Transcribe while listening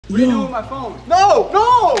What are you doing with my phone? No!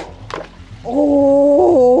 No!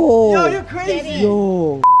 Oh! Yo, you're crazy!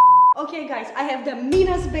 Yo! Okay guys, I have the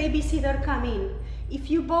meanest babysitter coming. If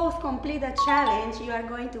you both complete the challenge, you are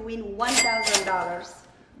going to win $1,000.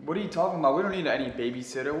 What are you talking about? We don't need any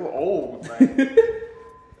babysitter. We're old, man.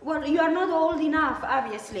 Well, you are not old enough,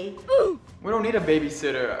 obviously. We don't need a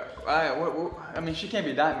babysitter. I mean, she can't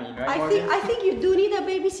be that mean, right, Morgan? I think you do need a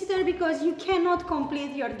babysitter because you cannot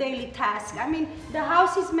complete your daily task. I mean, the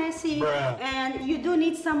house is messy and you do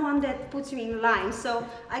need someone that puts you in line. So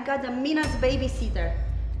I got the meanest babysitter.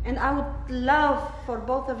 And I would love for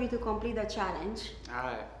both of you to complete the challenge.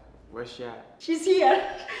 Alright, where's she at? She's here.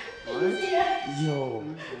 What? She's here. Yo!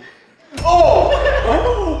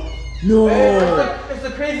 Oh! No! Hey, it's the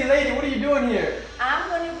crazy lady. What are you doing here? I'm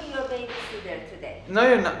going to be your babysitter today. No,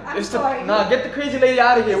 you're not. I'm sorry. Nah, get the crazy lady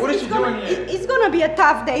out of here. What is she doing here? It's gonna be a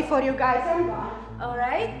tough day for you guys. I'm gone. All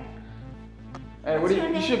right? Hey, What's your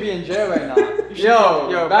you name? should be in jail right now.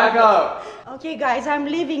 Yo, back up. Okay, guys, I'm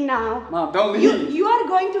leaving now. Mom, don't leave. You are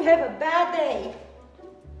going to have a bad day.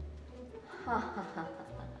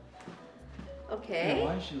 Okay.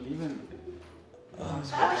 Why is she leaving? Oh,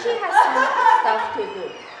 she has some stuff to do.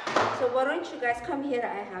 So why don't you guys come here?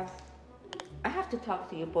 I have to talk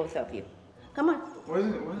to you, both of you. Come on.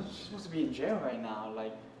 Wasn't she supposed to be in jail right now?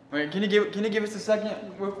 Like, wait, can you give us a second?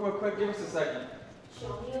 Real quick, give us a second.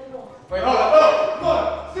 Show me your room. Wait, hold on, come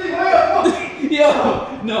on. Steve, wait up.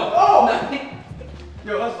 Yo! No! Oh!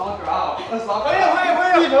 Yo, let's lock her out. Let's lock her out.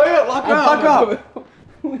 Wait, Steve, hurry up, lock her out. Lock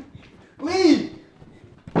up. Leave.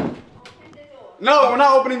 Open the door. No, we're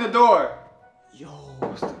not opening the door. Yo!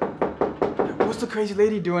 What's the crazy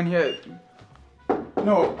lady doing here?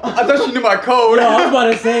 No, I thought she knew my code. Yo, I was about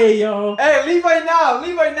to say, yo! Hey, leave right now.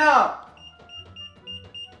 Leave right now.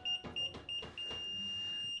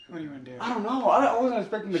 What do you want to do? I don't know. I wasn't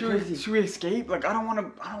expecting the crazy. Should we escape? Like, I don't want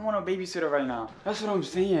a babysitter right now. That's what I'm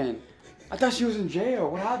saying. I thought she was in jail.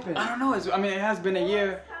 What happened? I don't know. I mean, it has been a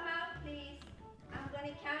year. Come out, please. I'm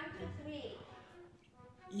going to count to 3.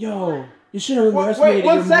 Yo! You should have Wait, underestimated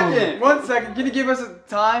your mom. One second. Can you give us a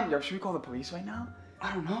time? Yo, should we call the police right now?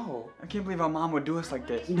 I don't know. I can't believe our mom would do us like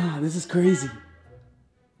this. Nah, this is crazy.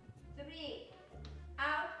 3.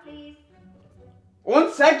 Out, please.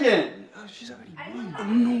 1 second. Oh, she's already I won. don't I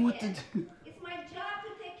don't know what to it. do. It's my job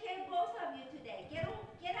to take care of both of you today.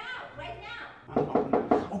 Get out right now. I don't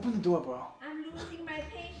know. Open the door, bro. I'm losing my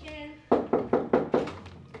patience.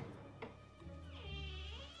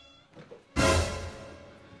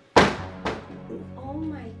 Oh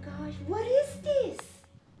my gosh, what is this?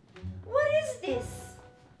 What is this?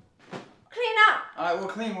 Clean up. All right,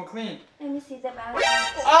 we're clean. Let me see the bathroom.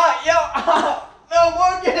 No,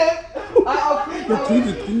 Morgan. I'll clean. Yo,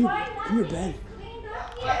 clean Why not? your bed. Clean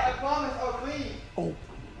up I here. promise I'll clean. Oh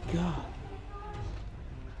my god.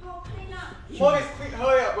 Oh, clean up. Morgan,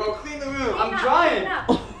 hurry up, bro. Clean the room. Clean I'm up, trying. clean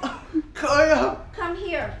up. Hurry up. Come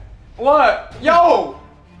here. What? Yo.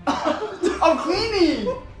 I'm cleaning.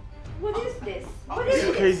 What is this? What This is is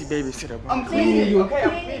this? crazy babysitter, bro. Clean I'm cleaning. it. Okay, I'm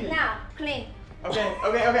Clean it cleaning. now. Clean.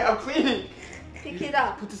 Okay, I'm cleaning. Pick it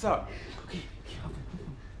up. Put this up.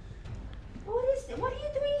 What is this? What are you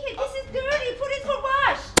doing here? This is dirty. Put it for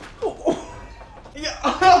wash.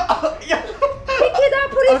 Yeah. Pick it up.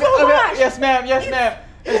 Put it for wash. Yes, ma'am. Yes, ma'am.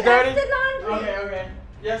 It's dirty. That's the laundry. Okay.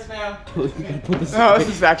 Yes, ma'am. You gotta put this No, this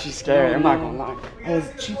is actually scary. I'm not gonna lie.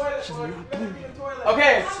 she's not doing it.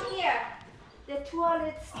 Okay. Come here. The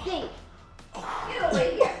toilet stinks. Get over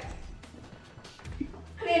here.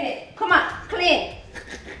 Clean it. Come on. Clean.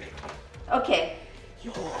 Okay.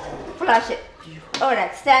 Flush it. All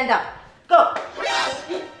right. Stand up. Go.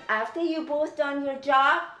 After you both done your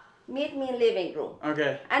job, meet me in living room.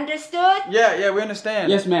 Okay. Understood? Yeah, we understand.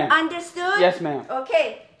 Yes, ma'am. Understood? Yes, ma'am.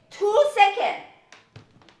 Okay. 2 seconds.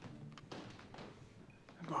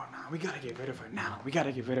 Bro, nah, we gotta get rid of her now. We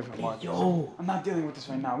gotta get rid of her, Mark. Yo! I'm not dealing with this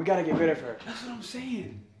right now. We gotta get rid of her. That's what I'm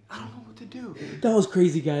saying. I don't know what to do. That was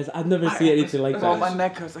crazy, guys. I've never seen anything like It's on my that.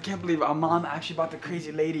 neck, cause I can't believe our mom actually brought the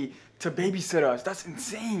crazy lady to babysit us. That's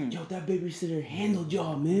insane. Yo, that babysitter handled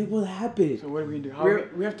y'all, man. What happened? So what are we gonna do?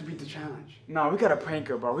 We have to beat the challenge. No, we gotta prank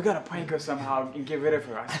her, bro. We gotta prank her somehow and get rid of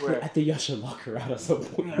her. I I swear. think y'all should lock her out at some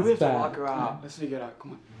point. Yeah, we have It's to bad. lock her out. Let's figure it out.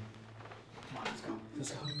 Come on. Come on, let's go.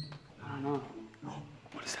 Let's go. I don't know.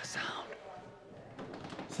 What is that sound?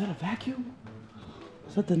 Is that a vacuum?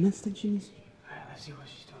 Is that the next thing she needs? Alright, let's see what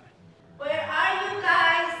she's doing. Where are you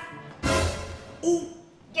guys?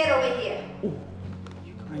 Get over here.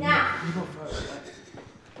 Now, You go first. Right?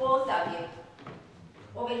 both of you.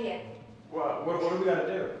 Over here. What do we gotta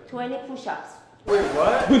do? 20 push-ups. Wait,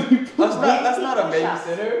 what? that's not a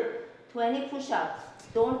babysitter. 20 push-ups.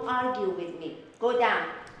 Don't argue with me. Go down.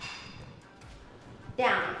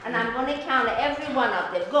 down. And I'm going to count every one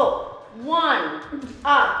of them. Go. 1,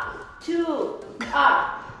 up. 2,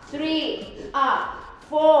 up. 3, up.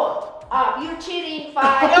 4, up. You're cheating.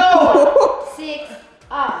 5, up. 6,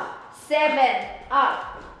 up. 7,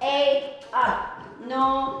 up. 8, up.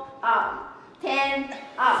 No, up. 10,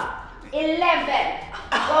 up. 11.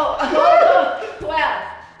 Go. 12.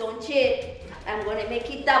 Don't cheat. I'm going to make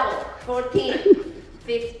it double. 14,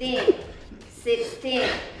 15, 16,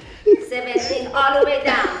 17, all the way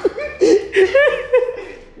down.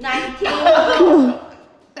 19,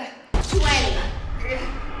 20.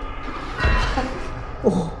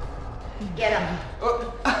 Get up.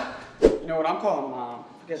 You know what? I'm calling mom.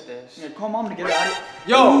 Forget this. Yeah, call mom to get out of here.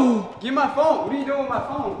 Yo, give me my phone. What are you doing with my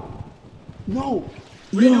phone? No.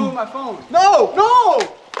 What are you doing with my phone? No, no!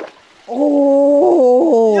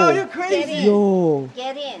 Oh. Yo, you're crazy. Yo.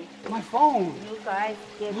 Get in. My phone. You guys,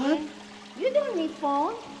 get What? in. You don't need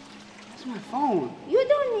phone. It's my phone. You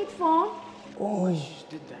don't need phone. Oh. You just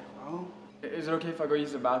did that, bro. Is it okay if I go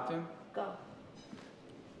use the bathroom? Go.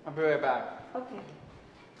 I'll be right back. Okay.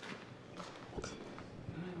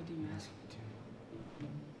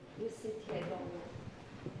 You sit here, don't move.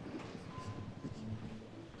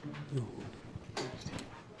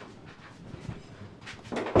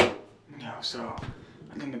 Yo, so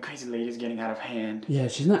I think the crazy lady's getting out of hand. Yeah,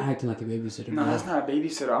 she's not acting like a babysitter. No, bro. that's not a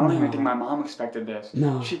babysitter. I don't even think my mom expected this.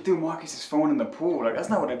 No. She threw Marcus's phone in the pool. Like, that's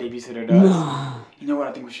not what a babysitter does. No. You know what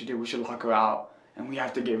I think we should do? We should lock her out. And we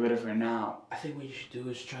have to get rid of her now. I think what you should do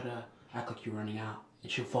is try to act like you're running out,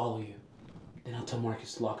 and she'll follow you. Then I'll tell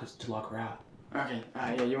Marcus to lock her out. Okay,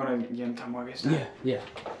 yeah, you wanna tell Marcus that? Yeah, yeah.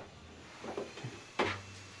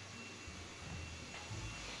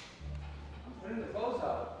 I'm putting the clothes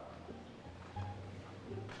out.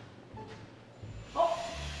 Oh,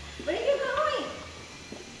 where are you going?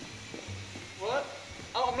 What?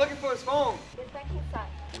 Oh, I'm looking for his phone. Get back inside.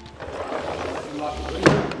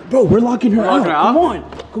 Bro, we're locking her out. locking her out?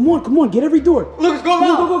 Come on, get every door. Lucas, go Come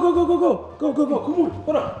now! on, go. Come on,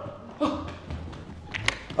 hold on.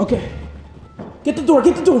 Okay. Get the door.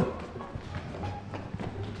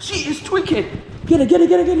 She is tweaking. Get it.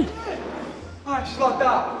 Alright, she's locked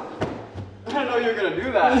out. I didn't know you were gonna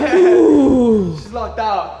do that. Ooh. She's locked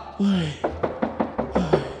out.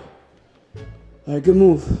 Alright, good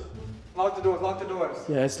move. Lock the doors.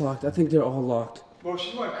 Yeah, it's locked. I think they're all locked. Bro,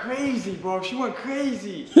 she went crazy, bro. She went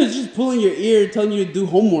crazy. It's just pulling your ear, telling you to do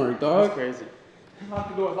homework, That's dog. crazy. Lock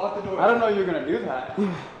the doors. I don't know you were gonna do that.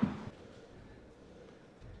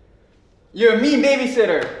 You're a mean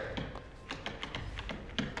babysitter.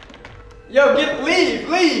 Yo, leave.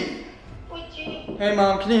 Hey,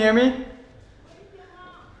 Mom, can you hear me?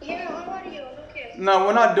 Yeah, how are you? Okay. No,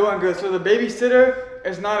 we're not doing good. So the babysitter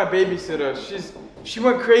is not a babysitter. She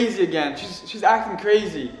went crazy again. She's acting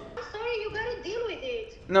crazy. Sorry, you gotta deal with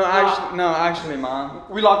it. No, actually, Mom.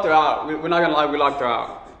 We locked her out. We're not gonna lie, we locked her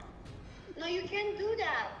out. No, you can't do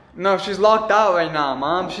that. No, she's locked out right now,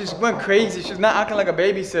 Mom. She's went crazy. She's not acting like a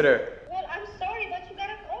babysitter. Well, I'm sorry, but you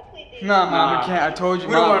gotta cope with it. No, Mom, we can't. I told you.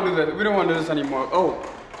 We don't want to do this. We don't want to do this anymore. Oh.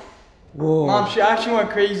 Whoa. Mom, she actually went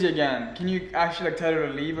crazy again. Can you actually tell her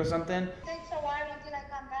to leave or something? It takes a while until I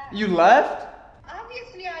come back. You left?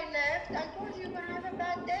 Obviously, I left. I told you you're gonna have a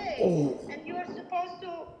bad day. Oh. And you were supposed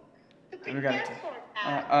to We prepare gotta for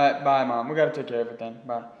that. Alright, bye, Mom. We gotta take care of everything.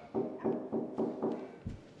 Bye.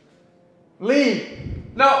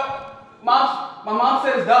 Leave! No! My mom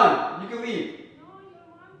said it's done. You can leave.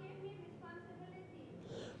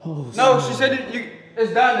 Oh, No, she said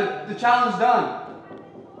it's done. The challenge is done.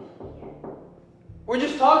 We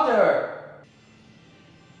just talked to her.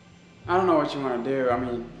 I don't know what you want to do. I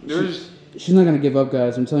mean, she's not gonna give up,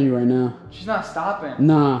 guys. I'm telling you right now. she's not stopping.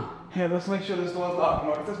 Nah. Hey, let's make sure this door's locked.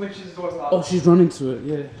 Mark. Let's make sure this door's locked. Oh, she's running to it.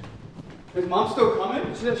 Yeah. Is Mom still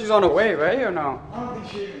coming? She said she's on her way, right? Or no? I don't think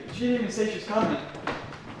she didn't even say she's coming.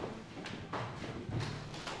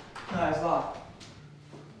 Nah, it's locked.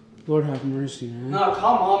 Lord have mercy, man. No,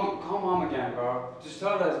 call mom again, bro. Just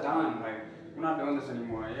tell her that it's done. Like, we're not doing this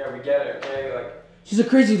anymore. Yeah, we get it, okay? Like, She's a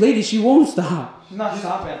crazy lady. She won't stop. she's not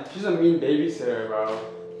stopping. She's a mean babysitter, bro.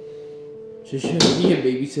 She should be a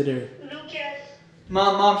babysitter. Lucas.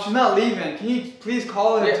 Mom, she's not leaving. Can you please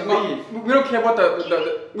call her to leave? We don't care about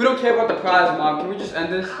we don't care about the prize, Mom. Can we just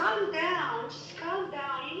end this? Calm down. Just calm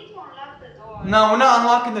down. You need to unlock the door. No, we're not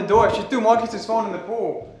unlocking the door. She threw Marcus's phone in the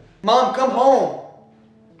pool. Mom, come home.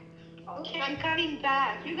 Okay, I'm coming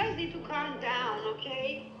back. You guys need to calm down,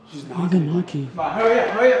 okay? She's Oh, they're knocking. Bye,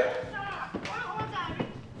 hurry up. Hold on.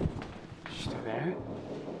 She's still there?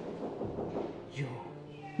 Yo.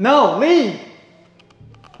 No, leave!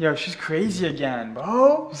 Yo, she's crazy again,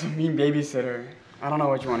 bro. She's a mean babysitter. I don't know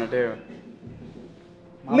what you want to do.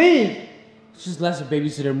 Leave! She's less a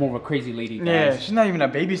babysitter, more of a crazy lady. Yeah, Guys. she's not even a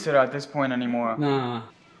babysitter at this point anymore. Nah.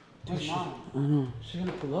 Where's Mom? I don't know. She's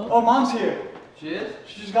gonna pull up. Oh, Mom's here. She is?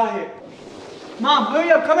 She just got here. Mom,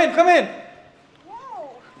 hurry up, come in, come in. Whoa.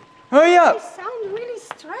 Hurry You up. sound really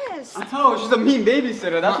stressed. I know, she's a mean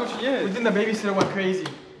babysitter, that's what she is. We think the babysitter went crazy.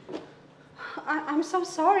 I'm so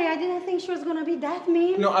sorry. I didn't think she was gonna be that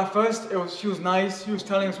mean. You know, at first, she was nice, she was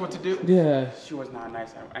telling us what to do. Yeah. She was not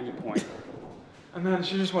nice at any point. And then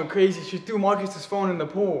she just went crazy. She threw Marcus's phone in the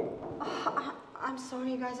pool. I'm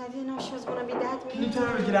sorry, guys. I didn't know she was gonna be that mean. Can you tell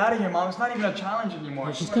her to get out of here, Mom? It's not even a challenge anymore.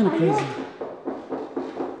 Yeah, she's kind of crazy.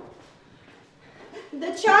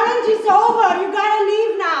 The challenge is over. You gotta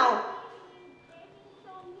leave now.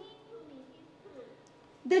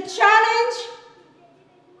 The challenge.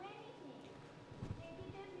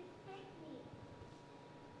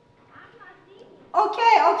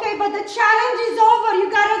 Okay, but the challenge is over.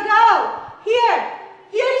 You gotta go. Here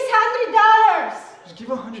is $100. Just give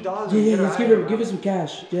her $100. Yeah, let's give her some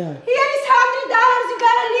cash. Yeah. Here is $100. You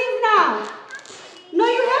gotta leave now. No,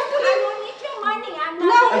 you have to I leave. don't need your money. I'm No,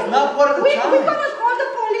 not. It's not part of the we're challenge. gonna call the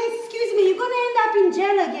police. Excuse me. You're gonna end up in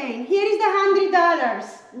jail again. Here is the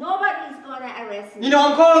 $100. Nobody's gonna arrest me. You know,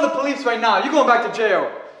 I'm calling the police right now. You're going back to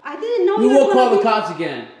jail. I didn't know We you were will call gonna the be. cops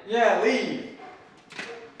again. Yeah, leave.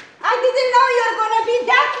 I didn't know you were gonna be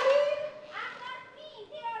that mean. I'm not mean.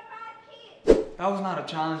 They are bad kids. That was not a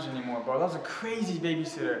challenge anymore, bro. That was a crazy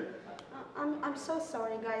babysitter. I'm so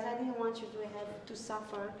sorry, guys. I didn't want you to have to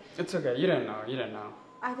suffer. It's okay. You didn't know. You didn't know.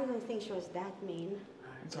 I didn't think she was that mean.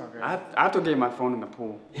 It's okay. I have to get my phone in the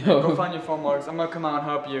pool. Yo. Go find your phone, Marcus. I'm gonna come out and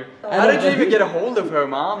help you. I How don't did you know. even get a hold of her,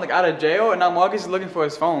 Mom? Like out of jail, and now Marcus is looking for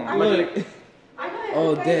his phone. I'm like, Look. I know you Oh,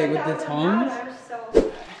 have to pay dang, with the $1,000,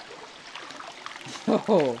 so.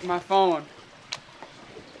 Oh, my phone.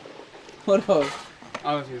 what up?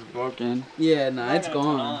 Oh, he's broken. Yeah, nah, it's gonna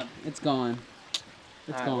turn gone. on. It's gone.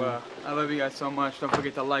 It's Alright, gone. well, I love you guys so much. Don't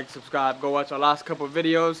forget to like, subscribe, go watch our last couple of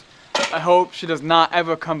videos. I hope she does not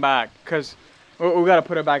ever come back, because we gotta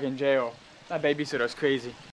put her back in jail. That babysitter's crazy.